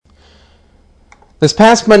This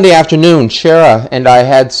past Monday afternoon, Shara and I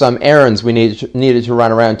had some errands we needed to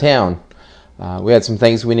run around town. We had some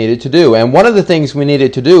things we needed to do, and one of the things we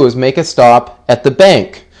needed to do was make a stop at the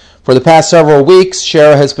bank. For the past several weeks,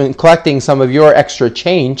 Shara has been collecting some of your extra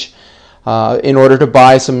change in order to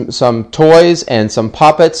buy some toys and some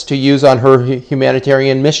puppets to use on her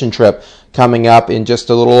humanitarian mission trip coming up in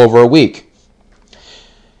just a little over a week.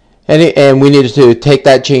 And we needed to take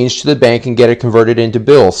that change to the bank and get it converted into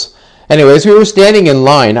bills. Anyways, we were standing in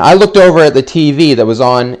line. I looked over at the TV that was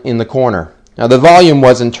on in the corner. Now, the volume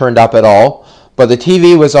wasn't turned up at all, but the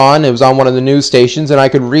TV was on. It was on one of the news stations, and I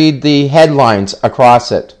could read the headlines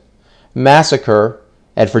across it. Massacre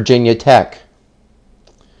at Virginia Tech.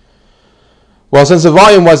 Well, since the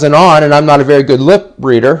volume wasn't on, and I'm not a very good lip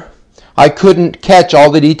reader, I couldn't catch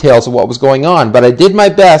all the details of what was going on, but I did my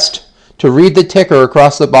best to read the ticker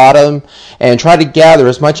across the bottom and try to gather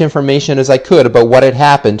as much information as I could about what had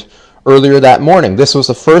happened earlier that morning. This was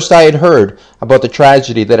the first I had heard about the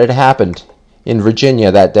tragedy that had happened in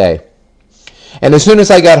Virginia that day. And as soon as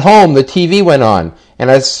I got home, the TV went on, and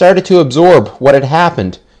I started to absorb what had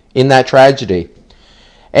happened in that tragedy.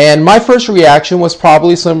 And my first reaction was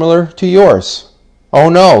probably similar to yours. Oh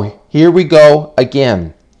no, here we go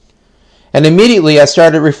again. And immediately I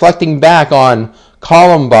started reflecting back on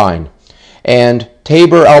Columbine and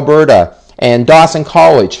Tabor, Alberta, and Dawson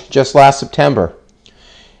College just last September.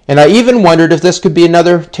 And I even wondered if this could be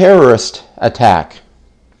another terrorist attack.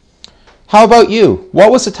 How about you?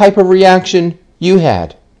 What was the type of reaction you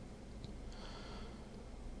had?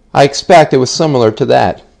 I expect it was similar to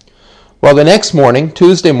that. Well, the next morning,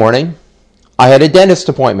 Tuesday morning, I had a dentist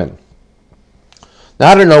appointment. Now,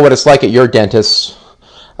 I don't know what it's like at your dentist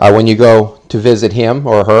when you go to visit him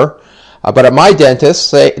or her, but at my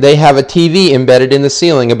dentist, they have a TV embedded in the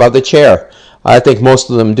ceiling above the chair. I think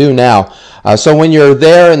most of them do now. So when you're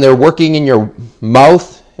there and they're working in your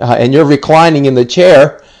mouth and you're reclining in the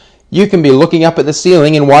chair, you can be looking up at the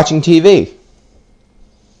ceiling and watching TV.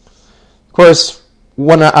 Of course,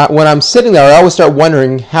 when I'm sitting there, I always start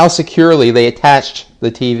wondering how securely they attached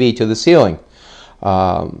the TV to the ceiling.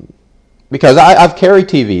 Because I've carried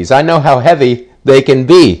TVs. I know how heavy they can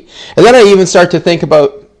be. And then I even start to think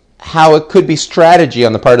about how it could be strategy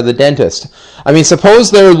on the part of the dentist. I mean,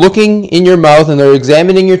 suppose they're looking in your mouth and they're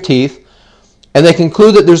examining your teeth, and they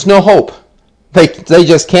conclude that there's no hope. They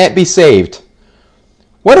just can't be saved.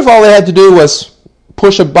 What if all they had to do was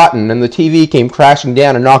push a button and the TV came crashing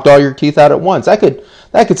down and knocked all your teeth out at once? That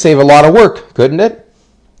could save a lot of work, couldn't it?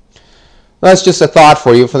 That's just a thought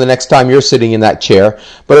for you for the next time you're sitting in that chair.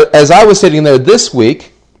 But as I was sitting there this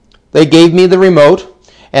week, they gave me the remote,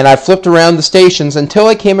 and I flipped around the stations until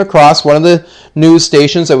I came across one of the news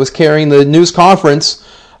stations that was carrying the news conference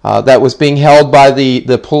that was being held by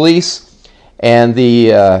the police and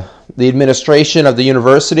the administration of the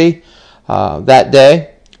university that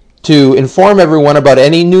day to inform everyone about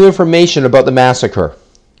any new information about the massacre.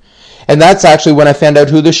 And that's actually when I found out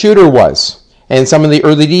who the shooter was and some of the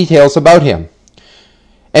early details about him.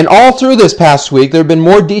 And all through this past week, there have been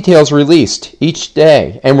more details released each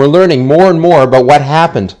day, and we're learning more and more about what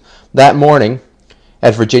happened that morning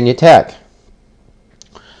at Virginia Tech.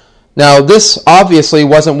 Now, this obviously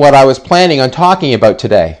wasn't what I was planning on talking about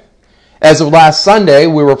today. As of last Sunday,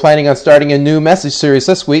 we were planning on starting a new message series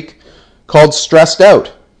this week called Stressed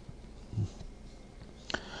Out.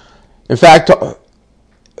 In fact,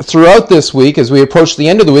 throughout this week, as we approached the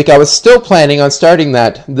end of the week, I was still planning on starting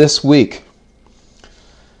that this week.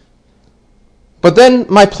 But then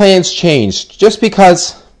my plans changed, just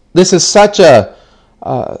because this is such a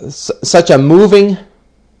moving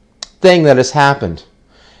thing that has happened.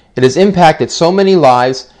 It has impacted so many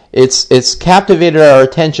lives. It's captivated our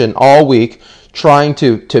attention all week, trying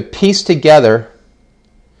to piece together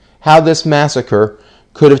how this massacre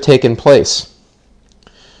could have taken place.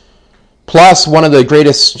 Plus, one of the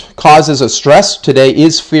greatest causes of stress today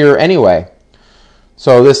is fear anyway.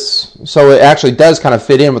 So it actually does kind of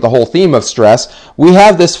fit in with the whole theme of stress. We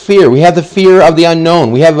have this fear. We have the fear of the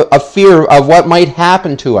unknown. We have a fear of what might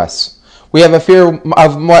happen to us. We have a fear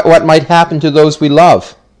of what might happen to those we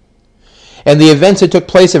love. And the events that took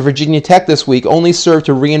place at Virginia Tech this week only serve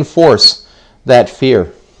to reinforce that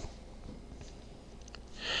fear.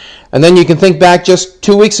 And then you can think back just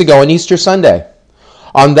 2 weeks ago on Easter Sunday.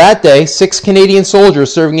 On that day, 6 Canadian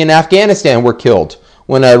soldiers serving in Afghanistan were killed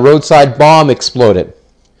when a roadside bomb exploded.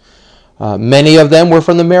 Many of them were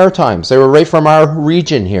from the Maritimes. They were right from our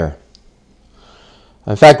region here.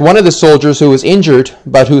 In fact, one of the soldiers who was injured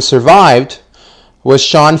but who survived was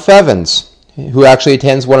Sean Fevins, who actually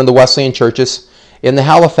attends one of the Wesleyan churches in the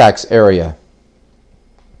Halifax area.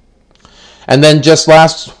 And then just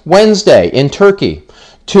last Wednesday in Turkey,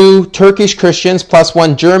 2 Turkish Christians plus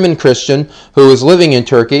 1 German Christian who was living in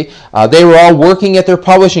Turkey, they were all working at their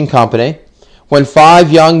publishing company when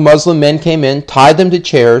 5 young Muslim men came in, tied them to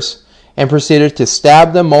chairs, and proceeded to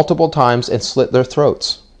stab them multiple times and slit their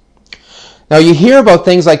throats. Now you hear about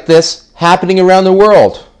things like this happening around the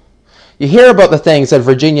world. You hear about the things at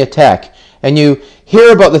Virginia Tech, and you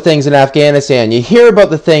hear about the things in Afghanistan. You hear about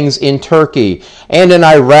the things in Turkey and in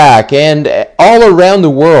Iraq and all around the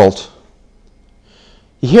world.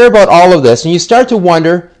 You hear about all of this, and you start to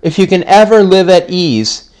wonder if you can ever live at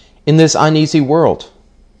ease in this uneasy world.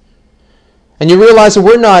 And you realize that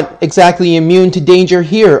we're not exactly immune to danger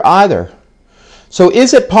here either. So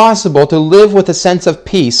is it possible to live with a sense of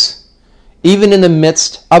peace even in the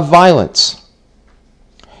midst of violence?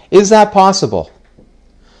 Is that possible?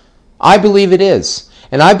 I believe it is.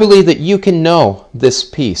 And I believe that you can know this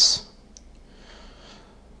peace.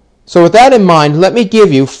 So with that in mind, let me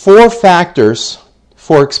give you 4 factors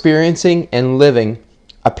for experiencing and living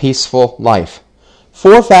a peaceful life.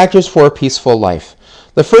 4 factors for a peaceful life.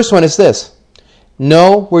 The first one is this: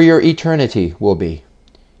 know where your eternity will be.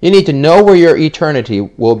 You need to know where your eternity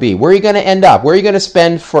will be. Where are you going to end up? Where are you going to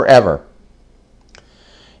spend forever?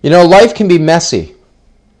 You know, life can be messy.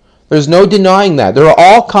 There's no denying that. There are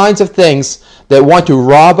all kinds of things that want to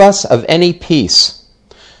rob us of any peace.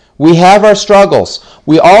 We have our struggles.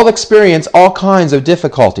 We all experience all kinds of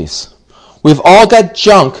difficulties. We've all got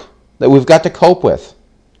junk that we've got to cope with.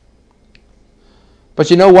 But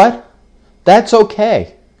you know what? That's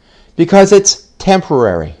okay, because it's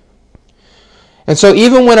temporary. And so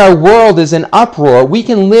even when our world is in uproar, we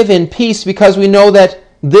can live in peace because we know that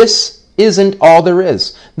this isn't all there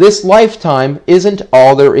is. This lifetime isn't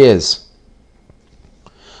all there is.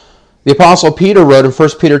 The Apostle Peter wrote in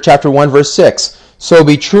 1 Peter chapter 1, verse 6, "So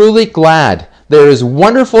be truly glad. There is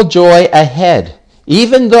wonderful joy ahead,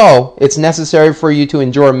 even though it's necessary for you to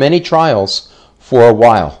endure many trials for a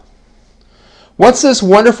while." What's this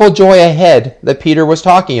wonderful joy ahead that Peter was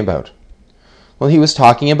talking about? Well, he was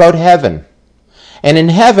talking about heaven. And in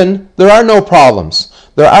heaven, there are no problems.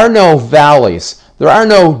 There are no valleys. There are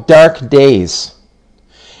no dark days.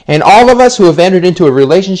 And all of us who have entered into a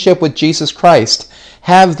relationship with Jesus Christ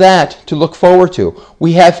have that to look forward to.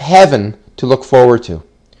 We have heaven to look forward to.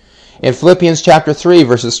 In Philippians chapter 3,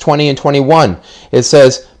 verses 20 and 21, it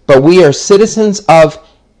says, "But we are citizens of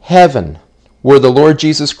heaven, where the Lord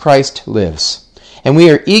Jesus Christ lives. And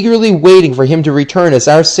we are eagerly waiting for him to return as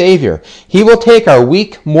our Savior. He will take our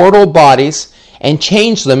weak mortal bodies and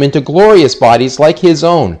change them into glorious bodies like his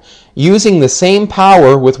own, using the same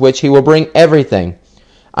power with which he will bring everything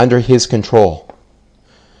under his control."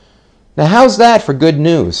 Now, how's that for good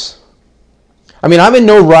news? I mean, I'm in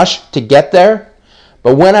no rush to get there,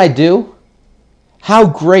 but when I do, how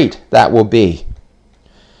great that will be.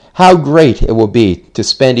 How great it will be to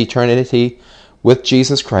spend eternity with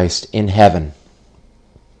Jesus Christ in heaven.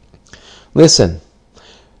 Listen,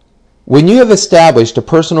 when you have established a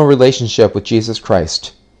personal relationship with Jesus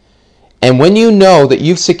Christ, and when you know that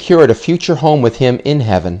you've secured a future home with him in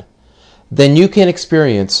heaven, then you can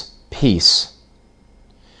experience peace.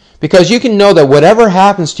 Because you can know that whatever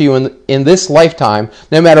happens to you in this lifetime,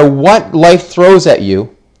 no matter what life throws at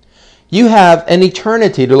you, you have an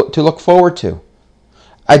eternity to look forward to.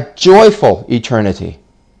 A joyful eternity.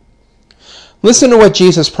 Listen to what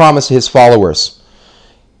Jesus promised his followers.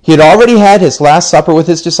 He had already had his Last Supper with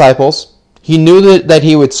his disciples. He knew that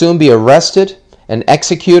he would soon be arrested and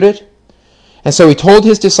executed. And so he told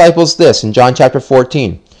his disciples this in John chapter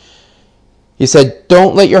 14. He said,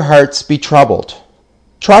 "Don't let your hearts be troubled.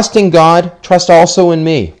 Trust in God, trust also in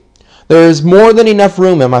me. There is more than enough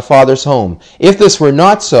room in my Father's home. If this were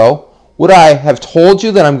not so, would I have told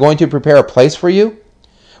you that I'm going to prepare a place for you?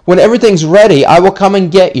 When everything's ready, I will come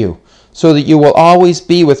and get you, so that you will always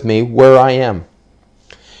be with me where I am."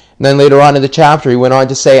 And then later on in the chapter, he went on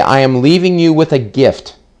to say, "I am leaving you with a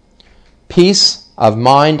gift, peace of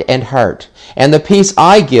mind and heart. And the peace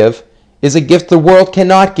I give is a gift the world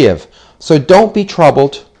cannot give. So don't be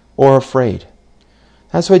troubled or afraid."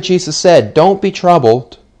 That's what Jesus said. Don't be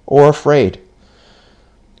troubled or afraid.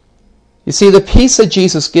 You see, the peace that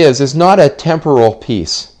Jesus gives is not a temporal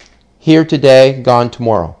peace, here today, gone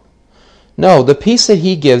tomorrow. No, the peace that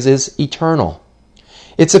he gives is eternal.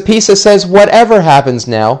 It's a peace that says, whatever happens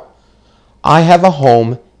now, I have a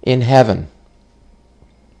home in heaven.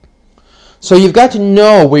 So you've got to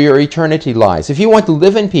know where your eternity lies. If you want to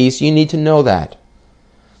live in peace, you need to know that.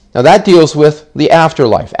 Now that deals with the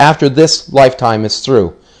afterlife, after this lifetime is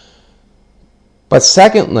through. But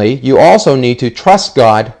secondly, you also need to trust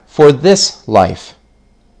God for this life.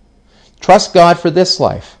 Trust God for this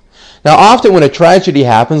life. Now, often when a tragedy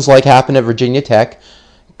happens, like happened at Virginia Tech,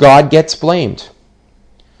 God gets blamed.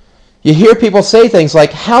 You hear people say things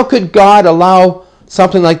like, how could God allow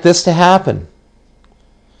something like this to happen?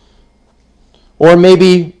 Or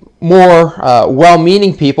maybe more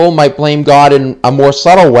well-meaning people might blame God in a more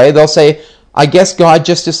subtle way. They'll say, I guess God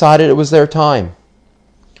just decided it was their time.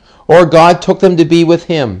 Or God took them to be with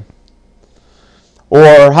Him.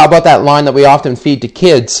 Or how about that line that we often feed to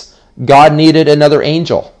kids, God needed another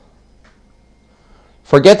angel.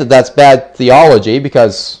 Forget that that's bad theology,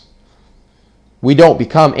 because we don't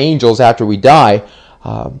become angels after we die.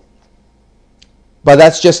 But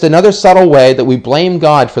that's just another subtle way that we blame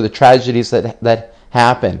God for the tragedies that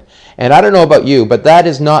happen. And I don't know about you, but that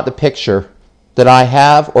is not the picture that I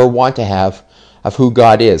have or want to have of who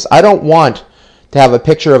God is. I don't want to have a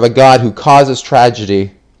picture of a God who causes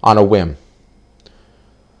tragedy on a whim.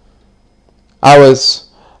 I was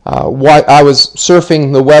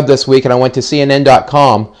surfing the web this week, and I went to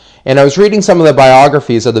CNN.com, and I was reading some of the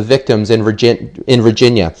biographies of the victims in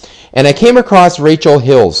Virginia, and I came across Rachel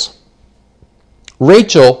Hills.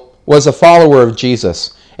 Rachel was a follower of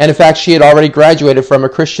Jesus, and in fact, she had already graduated from a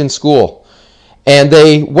Christian school. And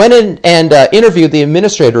they went in and interviewed the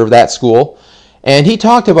administrator of that school, and he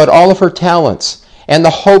talked about all of her talents and the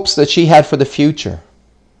hopes that she had for the future.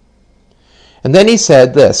 And then he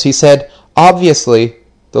said this. He said, obviously,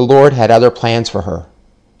 the Lord had other plans for her.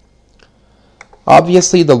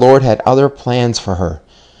 Obviously, the Lord had other plans for her.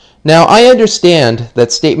 Now, I understand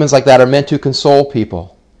that statements like that are meant to console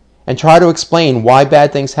people and try to explain why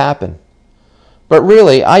bad things happen. But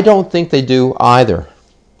really, I don't think they do either.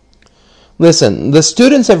 Listen, the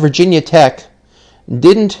students at Virginia Tech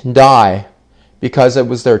didn't die because it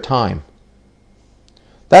was their time.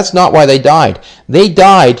 That's not why they died. They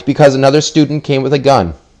died because another student came with a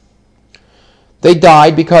gun. They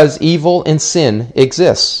died because evil and sin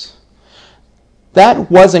exists. That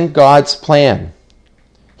wasn't God's plan.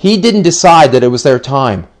 He didn't decide that it was their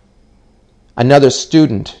time. Another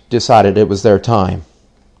student decided it was their time.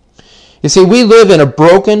 You see, we live in a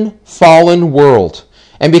broken, fallen world.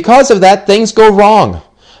 And because of that, things go wrong.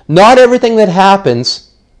 Not everything that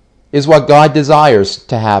happens is what God desires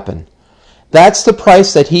to happen. That's the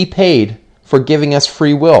price that He paid for giving us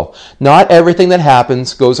free will. Not everything that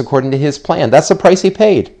happens goes according to His plan. That's the price He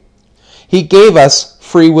paid. He gave us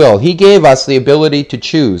free will. He gave us the ability to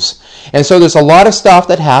choose. And so there's a lot of stuff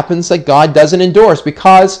that happens that God doesn't endorse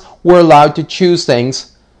because we're allowed to choose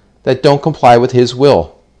things that don't comply with His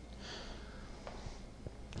will.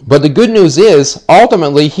 But the good news is,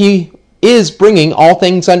 ultimately, He is bringing all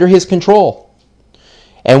things under His control.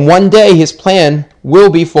 And one day His plan will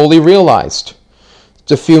be fully realized.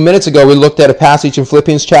 Just a few minutes ago, we looked at a passage in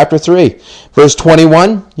Philippians chapter 3, verse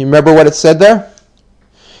 21. You remember what it said there?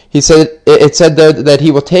 It said there that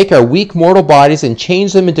He will take our weak mortal bodies and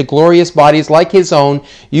change them into glorious bodies like His own,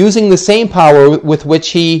 using the same power with which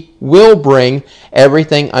He will bring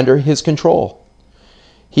everything under His control.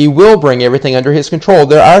 He will bring everything under His control.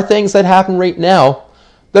 There are things that happen right now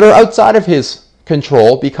that are outside of His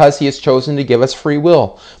control because He has chosen to give us free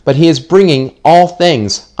will. But He is bringing all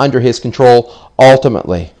things under His control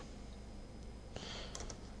ultimately.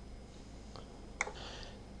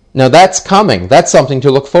 Now that's coming. That's something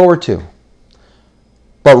to look forward to.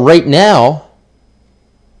 But right now,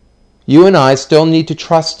 you and I still need to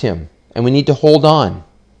trust Him, and we need to hold on.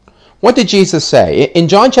 What did Jesus say? In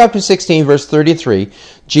John chapter 16, verse 33,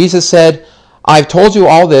 Jesus said, I've told you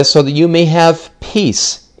all this so that you may have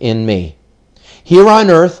peace in me. Here on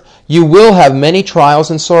earth, you will have many trials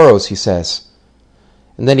and sorrows, He says.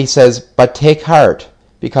 And then He says, but take heart,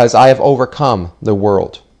 because I have overcome the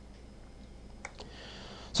world.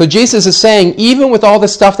 So Jesus is saying, even with all the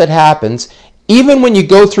stuff that happens, even when you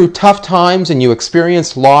go through tough times and you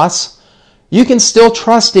experience loss, you can still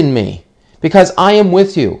trust in me, because I am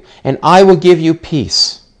with you, and I will give you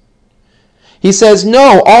peace. He says,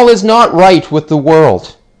 no, all is not right with the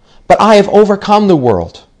world, but I have overcome the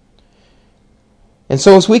world. And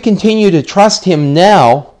so as we continue to trust Him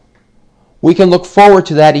now, we can look forward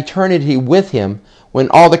to that eternity with Him when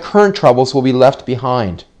all the current troubles will be left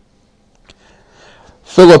behind.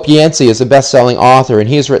 Philip Yancey is a best-selling author, and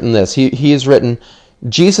he has written this. He has written,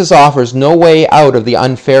 Jesus offers no way out of the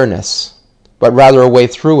unfairness, but rather a way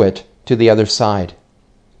through it to the other side.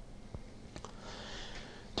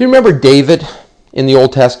 Do you remember David in the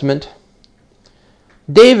Old Testament?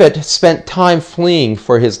 David spent time fleeing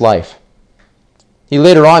for his life. He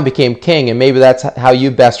later on became king, and maybe that's how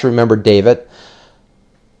you best remember David.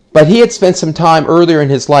 But he had spent some time earlier in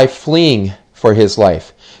his life fleeing for his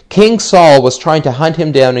life. King Saul was trying to hunt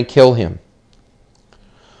him down and kill him.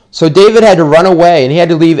 So David had to run away, and he had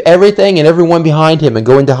to leave everything and everyone behind him and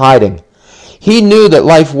go into hiding. He knew that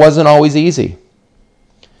life wasn't always easy.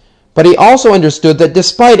 But he also understood that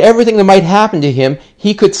despite everything that might happen to him,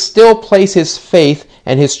 he could still place his faith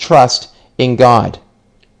and his trust in God.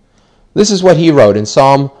 This is what he wrote in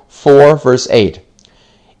Psalm 4, verse 8.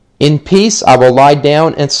 In peace I will lie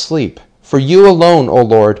down and sleep, for you alone, O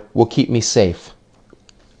Lord, will keep me safe.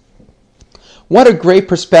 What a great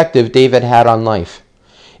perspective David had on life.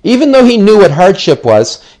 Even though he knew what hardship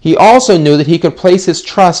was, he also knew that he could place his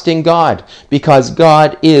trust in God, because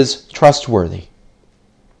God is trustworthy.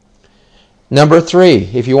 Number 3,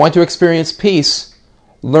 if you want to experience peace,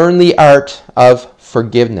 learn the art of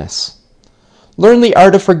forgiveness. Learn the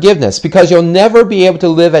art of forgiveness, because you'll never be able to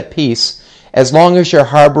live at peace as long as you're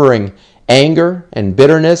harboring anger and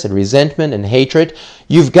bitterness and resentment and hatred.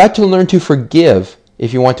 You've got to learn to forgive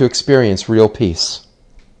if you want to experience real peace.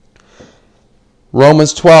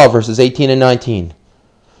 Romans 12, verses 18 and 19.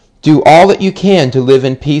 Do all that you can to live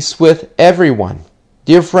in peace with everyone.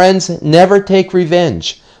 Dear friends, never take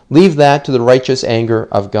revenge. Leave that to the righteous anger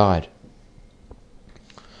of God.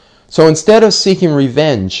 So instead of seeking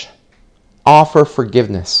revenge, offer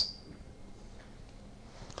forgiveness.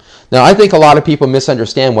 Now, I think a lot of people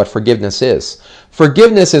misunderstand what forgiveness is.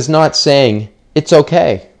 Forgiveness is not saying it's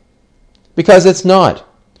okay, because it's not.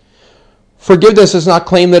 Forgiveness does not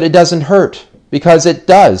claim that it doesn't hurt, because it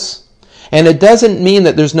does. And it doesn't mean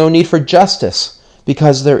that there's no need for justice,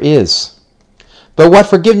 because there is. But what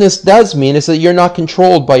forgiveness does mean is that you're not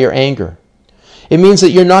controlled by your anger. It means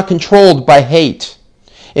that you're not controlled by hate.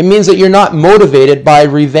 It means that you're not motivated by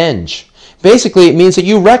revenge. Basically, it means that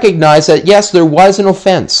you recognize that, yes, there was an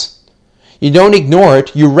offense. You don't ignore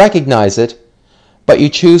it, you recognize it, but you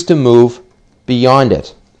choose to move beyond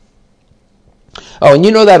it. Oh, and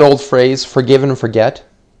you know that old phrase, forgive and forget?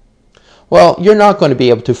 Well, you're not going to be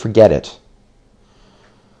able to forget it.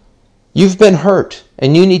 You've been hurt,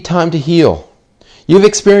 and you need time to heal. You've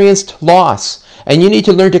experienced loss, and you need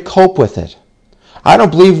to learn to cope with it. I don't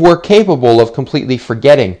believe we're capable of completely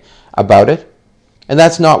forgetting about it. And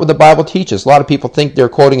that's not what the Bible teaches. A lot of people think they're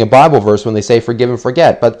quoting a Bible verse when they say forgive and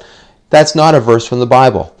forget, but that's not a verse from the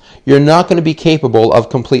Bible. You're not going to be capable of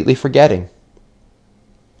completely forgetting.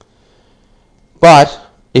 But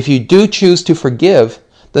if you do choose to forgive,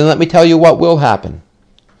 then let me tell you what will happen.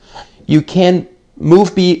 You can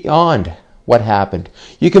move beyond what happened.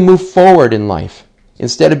 You can move forward in life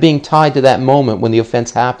instead of being tied to that moment when the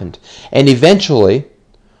offense happened. And eventually,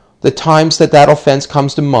 the times that that offense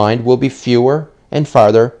comes to mind will be fewer and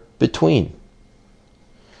farther between.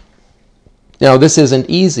 Now, this isn't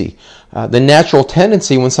easy. The natural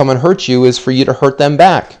tendency when someone hurts you is for you to hurt them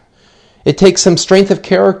back. It takes some strength of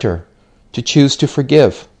character to choose to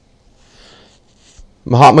forgive.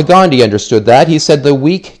 Mahatma Gandhi understood that. He said, the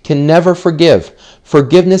weak can never forgive.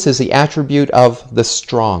 Forgiveness is the attribute of the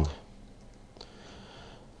strong.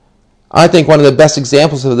 I think one of the best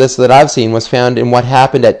examples of this that I've seen was found in what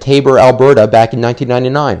happened at Taber, Alberta back in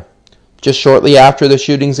 1999. Just shortly after the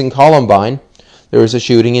shootings in Columbine, there was a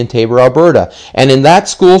shooting in Taber, Alberta. And in that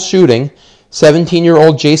school shooting,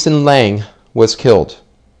 17-year-old Jason Lang was killed.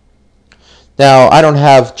 Now, I don't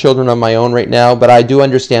have children of my own right now, but I do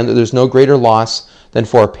understand that there's no greater loss than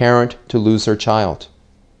for a parent to lose their child.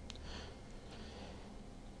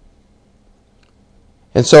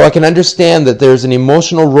 And so I can understand that there's an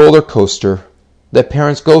emotional roller coaster that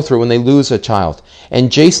parents go through when they lose a child.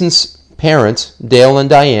 And Jason's parents, Dale and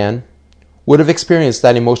Diane, would have experienced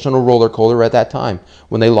that emotional roller coaster at that time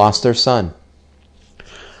when they lost their son.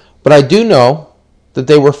 But I do know that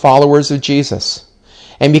they were followers of Jesus.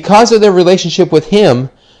 And because of their relationship with him,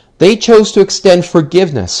 they chose to extend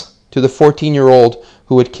forgiveness to the 14-year-old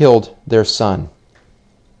who had killed their son.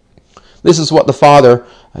 This is what the father,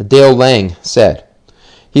 Dale Lang, said.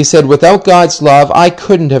 He said, without God's love, I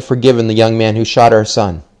couldn't have forgiven the young man who shot our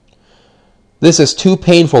son. This is too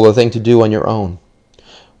painful a thing to do on your own.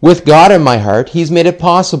 With God in my heart, he's made it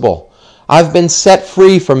possible. I've been set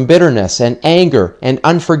free from bitterness and anger and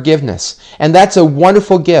unforgiveness. And that's a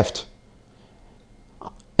wonderful gift.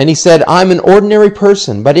 And he said, I'm an ordinary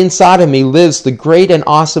person, but inside of me lives the great and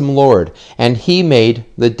awesome Lord, and he made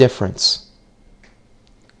the difference.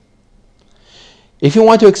 If you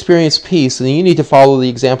want to experience peace, then you need to follow the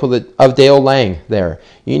example of Dale Lang there.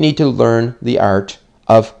 You need to learn the art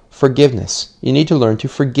of forgiveness. You need to learn to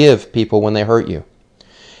forgive people when they hurt you.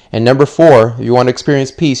 And number 4, if you want to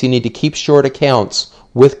experience peace, you need to keep short accounts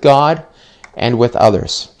with God and with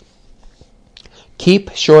others.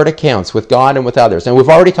 Keep short accounts with God and with others. And we've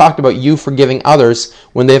already talked about you forgiving others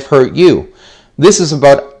when they've hurt you. This is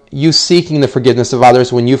about you seeking the forgiveness of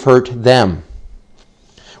others when you've hurt them.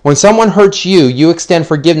 When someone hurts you, you extend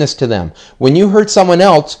forgiveness to them. When you hurt someone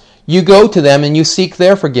else, you go to them and you seek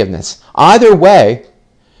their forgiveness. Either way,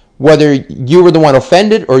 whether you were the one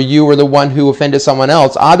offended or you were the one who offended someone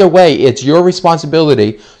else, either way, it's your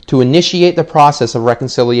responsibility to initiate the process of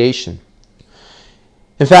reconciliation.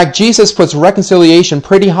 In fact, Jesus puts reconciliation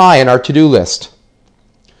pretty high on our to-do list.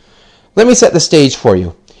 Let me set the stage for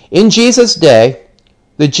you. In Jesus' day,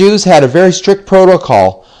 the Jews had a very strict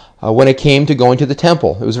protocol when it came to going to the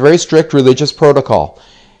temple. It was a very strict religious protocol.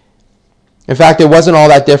 In fact, it wasn't all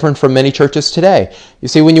that different from many churches today. You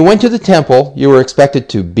see, when you went to the temple, you were expected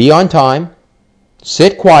to be on time,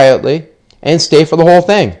 sit quietly, and stay for the whole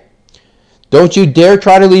thing. Don't you dare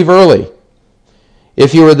try to leave early.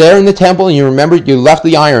 If you were there in the temple and you remembered you left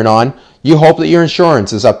the iron on, you hope that your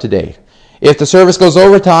insurance is up to date. If the service goes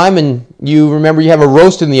overtime and you remember you have a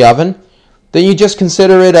roast in the oven, then you just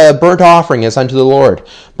consider it a burnt offering as unto the Lord.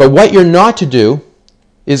 But what you're not to do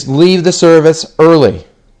is leave the service early.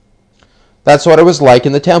 That's what it was like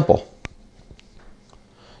in the temple.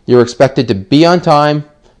 You were expected to be on time,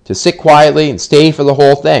 to sit quietly, and stay for the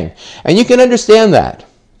whole thing. And you can understand that.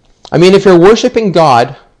 I mean, if you're worshiping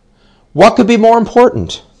God, what could be more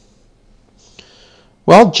important?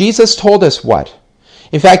 Well, Jesus told us what.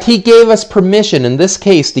 In fact, he gave us permission in this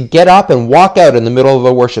case to get up and walk out in the middle of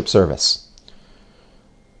a worship service.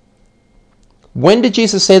 When did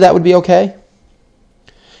Jesus say that would be okay?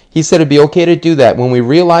 He said it'd be okay to do that when we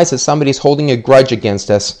realize that somebody's holding a grudge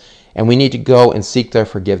against us and we need to go and seek their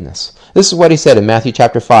forgiveness. This is what he said in Matthew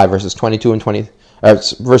chapter 5, verses 23 and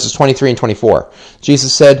 24.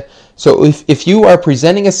 Jesus said, "So if you are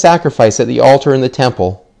presenting a sacrifice at the altar in the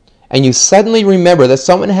temple and you suddenly remember that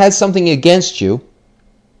someone has something against you,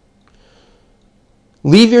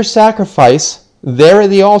 leave your sacrifice there at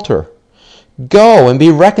the altar. Go and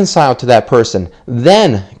be reconciled to that person.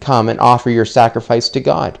 Then come and offer your sacrifice to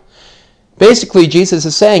God." Basically, Jesus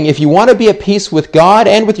is saying, if you want to be at peace with God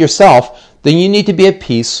and with yourself, then you need to be at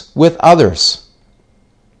peace with others.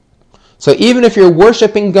 So even if you're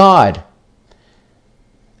worshiping God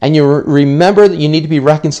and you remember that you need to be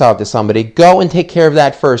reconciled to somebody, go and take care of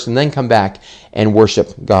that first and then come back and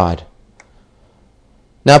worship God.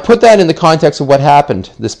 Now put that in the context of what happened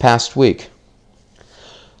this past week.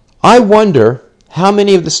 I wonder how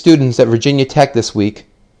many of the students at Virginia Tech this week,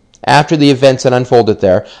 after the events that unfolded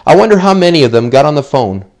there, I wonder how many of them got on the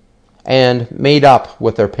phone and made up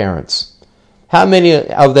with their parents. How many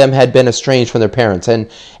of them had been estranged from their parents,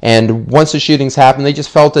 and once the shootings happened, they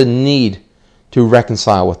just felt a need to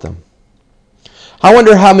reconcile with them. I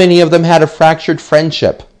wonder how many of them had a fractured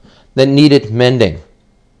friendship that needed mending.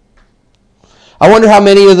 I wonder how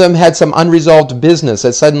many of them had some unresolved business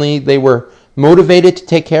that suddenly they were motivated to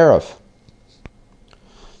take care of.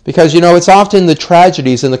 Because, it's often the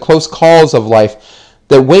tragedies and the close calls of life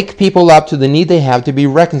that wake people up to the need they have to be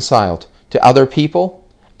reconciled to other people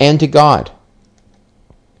and to God.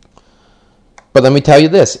 But let me tell you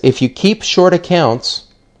this, if you keep short accounts,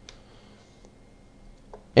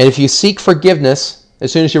 and if you seek forgiveness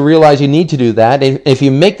as soon as you realize you need to do that, and if you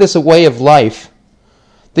make this a way of life,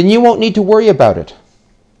 then you won't need to worry about it.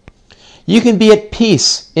 You can be at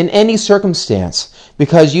peace in any circumstance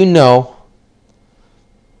because you know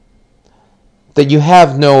that you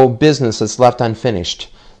have no business that's left unfinished,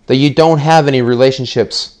 that you don't have any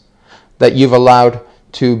relationships that you've allowed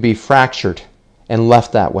to be fractured and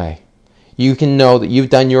left that way. You can know that you've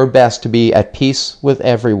done your best to be at peace with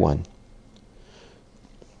everyone.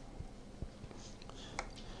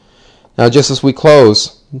 Now, just as we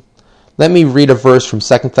close, let me read a verse from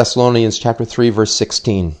 2 Thessalonians chapter 3, verse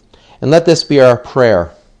 16. And let this be our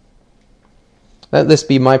prayer. Let this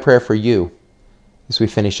be my prayer for you as we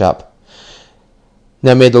finish up.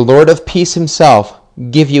 Now may the Lord of peace himself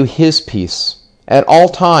give you his peace at all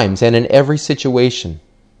times and in every situation.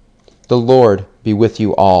 The Lord be with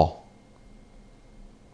you all.